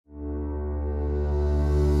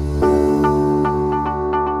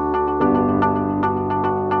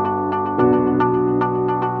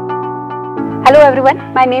Hello everyone,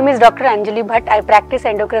 my name is Dr. Anjali Bhatt. I practice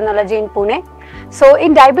endocrinology in Pune. So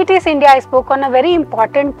in Diabetes India, I spoke on a very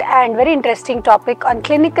important and very interesting topic on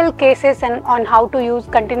clinical cases and on how to use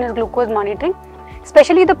continuous glucose monitoring,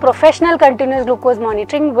 especially the professional continuous glucose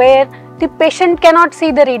monitoring where the patient cannot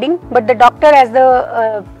see the reading but the doctor as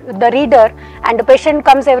the reader, and the patient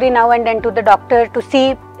comes every now and then to the doctor to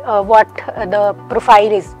see what the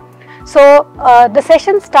profile is. So the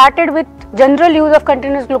session started with general use of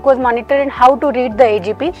continuous glucose monitor and how to read the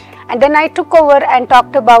AGP, and then I took over and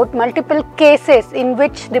talked about multiple cases in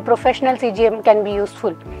which the professional CGM can be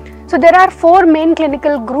useful. So there are 4 main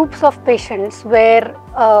clinical groups of patients where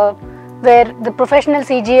the professional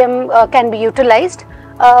CGM can be utilized.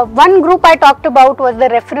 One group I talked about was the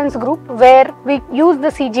reference group, where we use the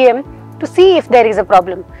CGM to see if there is a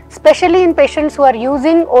problem, especially in patients who are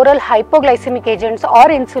using oral hypoglycemic agents or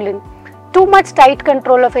insulin. Too much tight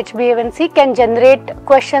control of HbA1c can generate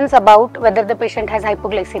questions about whether the patient has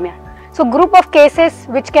hypoglycemia. So group of cases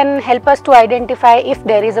which can help us to identify if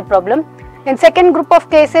there is a problem. Then second group of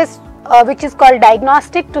cases which is called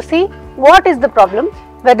diagnostic, to see what is the problem,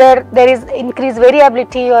 whether there is increased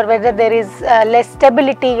variability or whether there is less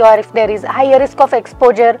stability, or if there is higher risk of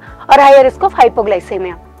exposure or higher risk of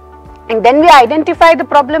hypoglycemia. And then we identify the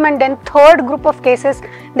problem, and then third group of cases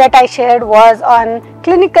that I shared was on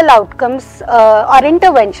clinical outcomes or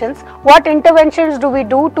interventions. What interventions do we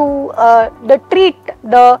do to treat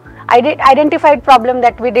the identified problem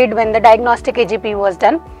that we did when the diagnostic AGP was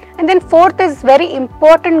done. And then fourth is very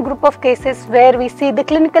important group of cases where we see the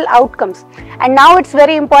clinical outcomes. And now it's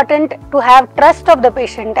very important to have trust of the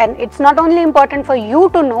patient, and it's not only important for you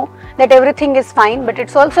to know that everything is fine, but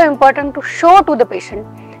it's also important to show to the patient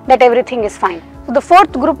that everything is fine. So the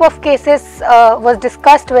fourth group of cases was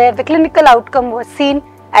discussed where the clinical outcome was seen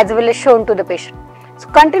as well as shown to the patient. So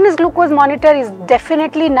continuous glucose monitor is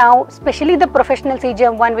definitely now, especially the professional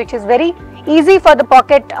CGM one, which is very easy for the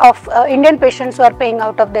pocket of Indian patients who are paying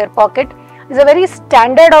out of their pocket, is a very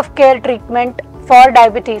standard of care treatment for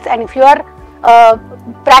diabetes. And if you are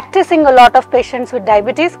practicing a lot of patients with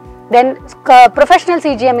diabetes, then professional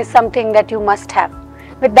CGM is something that you must have.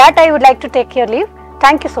 With that, I would like to take your leave.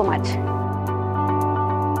 Thank you so much.